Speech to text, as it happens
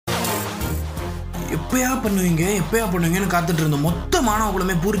எப்பயா பண்ணுவீங்கன்னு காத்துட்டு இருந்த மொத்த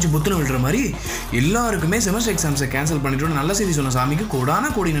மாணவர்களுமே பூரிச்சு புத்துன்னு விழுற மாதிரி எல்லாருக்குமே செமஸ்டர் எக்ஸாம்ஸை கேன்சல் பண்ணிட்டு நல்ல செய்தி சொன்ன சாமிக்கு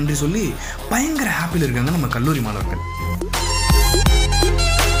கோடான கோடி நன்றி சொல்லி பயங்கர ஹாப்பியில் இருக்காங்க நம்ம கல்லூரி மாணவர்கள்.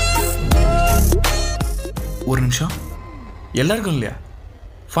 ஒரு நிமிஷம், எல்லாருக்கும் இல்லையா?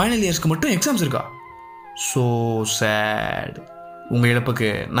 ஃபைனல் இயர்ஸ்க்கு மட்டும் எக்ஸாம்ஸ் இருக்கா? So sad. உங்கள் இழப்புக்கு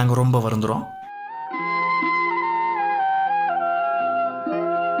நாங்கள் ரொம்ப வருந்துறோம்.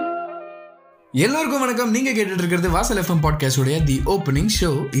 எல்லாருக்கும் வணக்கம். நீங்கள் கேட்டுட்டு இருக்கிறது வாசல் எஃப்எம் பாட்காஸ்டோடைய தி ஓப்பனிங்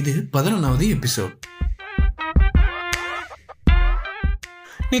ஷோ. இது 11வது எபிசோட்.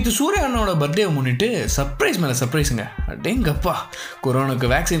 நேற்று சூர்யா அண்ணனோட பர்த்டேவை முன்னிட்டு சர்ப்ரைஸ் மேலே சர்ப்ரைஸுங்க. அடேங்கப்பா, கொரோனாவுக்கு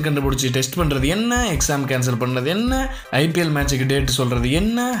வேக்சின் கண்டுபிடிச்சி டெஸ்ட் பண்ணுறது என்ன, எக்ஸாம் கேன்சல் பண்ணுறது என்ன, ஐபிஎல் மேட்சுக்கு டேட் சொல்கிறது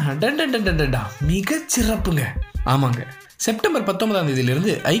என்ன, டா மிகச்சிறப்புங்க. ஆமாங்க, செப்டம்பர் 19ஆம்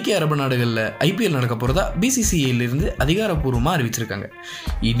தேதியிலிருந்து ஐக்கிய அரபு நாடுகளில் ஐபிஎல் நடக்க போகிறதா பிசிசிஐலேருந்து அதிகாரப்பூர்வமாக அறிவிச்சிருக்காங்க.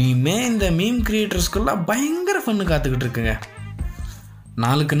 இனிமே இந்த மீம் கிரியேட்டர்ஸ்கெல்லாம் பயங்கர ஃபன்னு காத்துக்கிட்டு இருக்குங்க.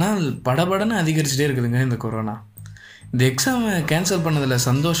 நாளுக்கு நாள் படபடன்னு அதிகரிச்சுட்டே இருக்குதுங்க இந்த கொரோனா. இந்த எக்ஸாமை கேன்சல் பண்ணதில்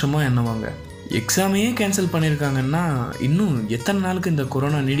சந்தோஷமாக என்னவாங்க, எக்ஸாமையே கேன்சல் பண்ணியிருக்காங்கன்னா இன்னும் எத்தனை நாளுக்கு இந்த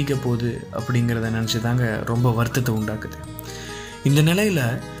கொரோனா நீடிக்க போகுது அப்படிங்கிறத நினச்சி தாங்க ரொம்ப வருத்தத்தை உண்டாக்குது. இந்த நிலையில்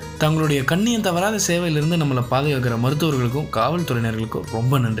தங்களுடைய கண்ணியம் தவறாத சேவையிலிருந்து நம்மளை பாதுகாக்கிற மருத்துவர்களுக்கும் காவல்துறையினர்களுக்கும்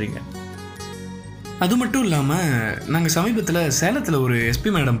ரொம்ப நன்றிங்க. அது மட்டும் இல்லாமல் நாங்கள் சமீபத்தில் சேலத்தில் ஒரு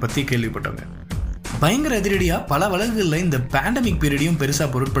எஸ்பி மேடம் பற்றி கேள்விப்பட்டோங்க. பயங்கர அதிரடியாக பல வழக்குகளில் இந்த பேண்டமிக் பீரியடையும் பெருசாக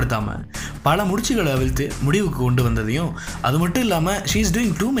பொருட்படுத்தாமல் பல முடிச்சுகளை அவிழ்த்து முடிவுக்கு கொண்டு வந்ததையும், அது மட்டும் இல்லாமல் she is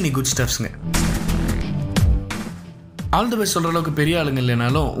doing two many good ஸ்டெப்ஸுங்க. All the best சொல்கிற அளவுக்கு பெரிய ஆளுங்க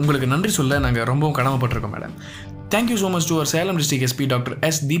இல்லைனாலும் உங்களுக்கு நன்றி சொல்ல நாங்கள் ரொம்பவும் கடமைப்பட்டிருக்கோம் madam. Thank you so much to our Salem district SP doctor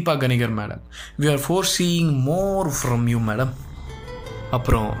S Deepa Kanigar madam. We are foreseeing more from you madam.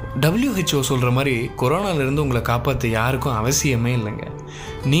 அப்புறம் WHO சொல்கிற மாதிரி கொரோனாவிலேருந்து உங்களை காப்பாற்ற யாருக்கும் அவசியமே இல்லைங்க.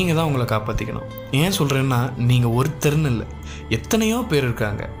 நீங்கள் தான் உங்களை காப்பாற்றிக்கணும். ஏன் சொல்கிறேன்னா, நீங்கள் ஒருத்தர்னு இல்லை, எத்தனையோ பேர்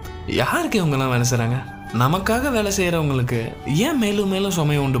இருக்காங்க. யாருக்கு இவங்கெல்லாம் வேலை செய்கிறாங்க? நமக்காக வேலை செய்கிறவங்களுக்கு ஏன் மேலும் மேலும்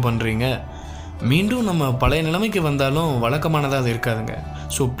சுமையை உண்டு பண்ணுறீங்க? மீண்டும் நம்ம பழைய நிலைமைக்கு வந்தாலும் வழக்கமானதாக அது இருக்காதுங்க.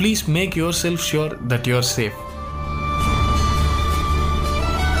 So please make yourself sure that you are safe.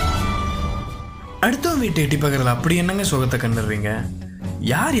 அடுத்தவங்க வீட்டை எட்டி பார்க்குறதுல அப்படி என்னங்க சுகத்தை கண்டுடுறீங்க?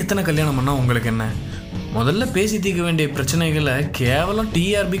 யார் எத்தனை கல்யாணம் பண்ணால் உங்களுக்கு என்ன? முதல்ல பேசி தீர்க்க வேண்டிய பிரச்சனைகளை கேவலம்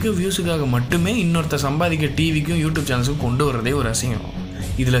டிஆர்பிக்கும் வியூஸுக்காக மட்டுமே இன்னொருத்தர் சம்பாதிக்க டிவிக்கும் யூடியூப் சேனல்ஸுக்கும் கொண்டு வரதே ஒரு அசிங்கம்.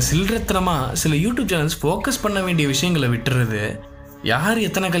 இதில் சில்லறத்தனமாக சில யூடியூப் சேனல்ஸ் ஃபோக்கஸ் பண்ண வேண்டிய விஷயங்களை விட்டுறது. யார்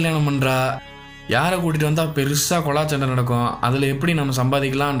எத்தனை கல்யாணம் பண்ணுறா, யாரை கூட்டிகிட்டு வந்தால் பெருசாக கொலாச்சண்டை நடக்கும், அதில் எப்படி நம்ம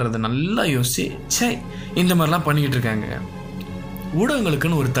சம்பாதிக்கலான்றதை நல்லா யோசிச்சு இந்த மாதிரிலாம் பண்ணிக்கிட்டு இருக்காங்க.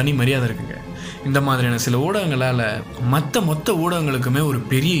 ஊடகங்களுக்குன்னு ஒரு தனி மரியாதை இருக்குங்க. இந்த மாதிரியான சில ஊடகங்களால் மொத்த ஊடகங்களுக்குமே ஒரு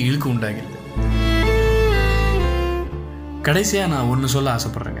பெரிய இழுக்கு உண்டாகிறது. கடைசியாக நான் ஒன்று சொல்ல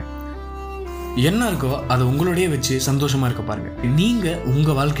ஆசைப்பட்றேங்க. என்ன இருக்கோ அதை உங்களோடையே வச்சு சந்தோஷமாக இருக்க பாருங்கள். நீங்கள்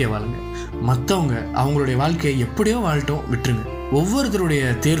உங்கள் வாழ்க்கையை வாழுங்க, மற்றவங்க அவங்களுடைய வாழ்க்கையை எப்படியோ வாழட்டும், விட்டுருங்க. ஒவ்வொருத்தருடைய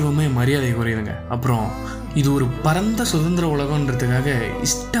தேர்வுமே மரியாதை குறையுதுங்க. அப்புறம் இது ஒரு பரந்த சுதந்திர உலகன்றதுக்காக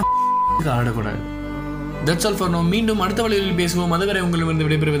இஷ்டம் ஆடக்கூடாது. That's all for no. மீண்டும் அடுத்த வழியில் பேசுவோம். அதுவரை உங்களிடம்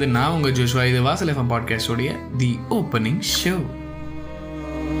விடைபெறுவது நான் உங்கள் ஜோஷ்வா. இது வாசல் எஃப்எம் பாட்காஸ்டோடைய தி ஓப்பனிங் ஷோ.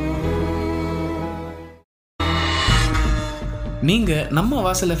 நீங்கள் நம்ம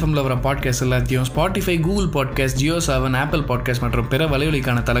வாசல் எஃப்எம்ல வர பாட்காஸ்ட் எல்லாத்தையும் Spotify, Google podcast, Jio Saavn, Apple podcast மற்றும் பிற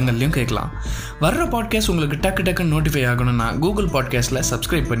வலைவலிக்கான தளங்கள்லையும் கேட்கலாம். வர்ற பாட்காஸ்ட் உங்களுக்கு டக்குன்னு நோட்டிஃபை ஆகணும்னா கூகுள் பாட்காஸ்ட்டில்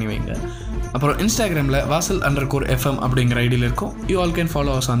சப்ஸ்கிரைப் பண்ணி வைங்க. அப்புறம் இன்ஸ்டாகிராமில் வாசல்_FM அப்படிங்கிற ஐடியில் இருக்கும். You all can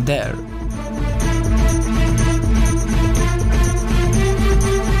follow us on there.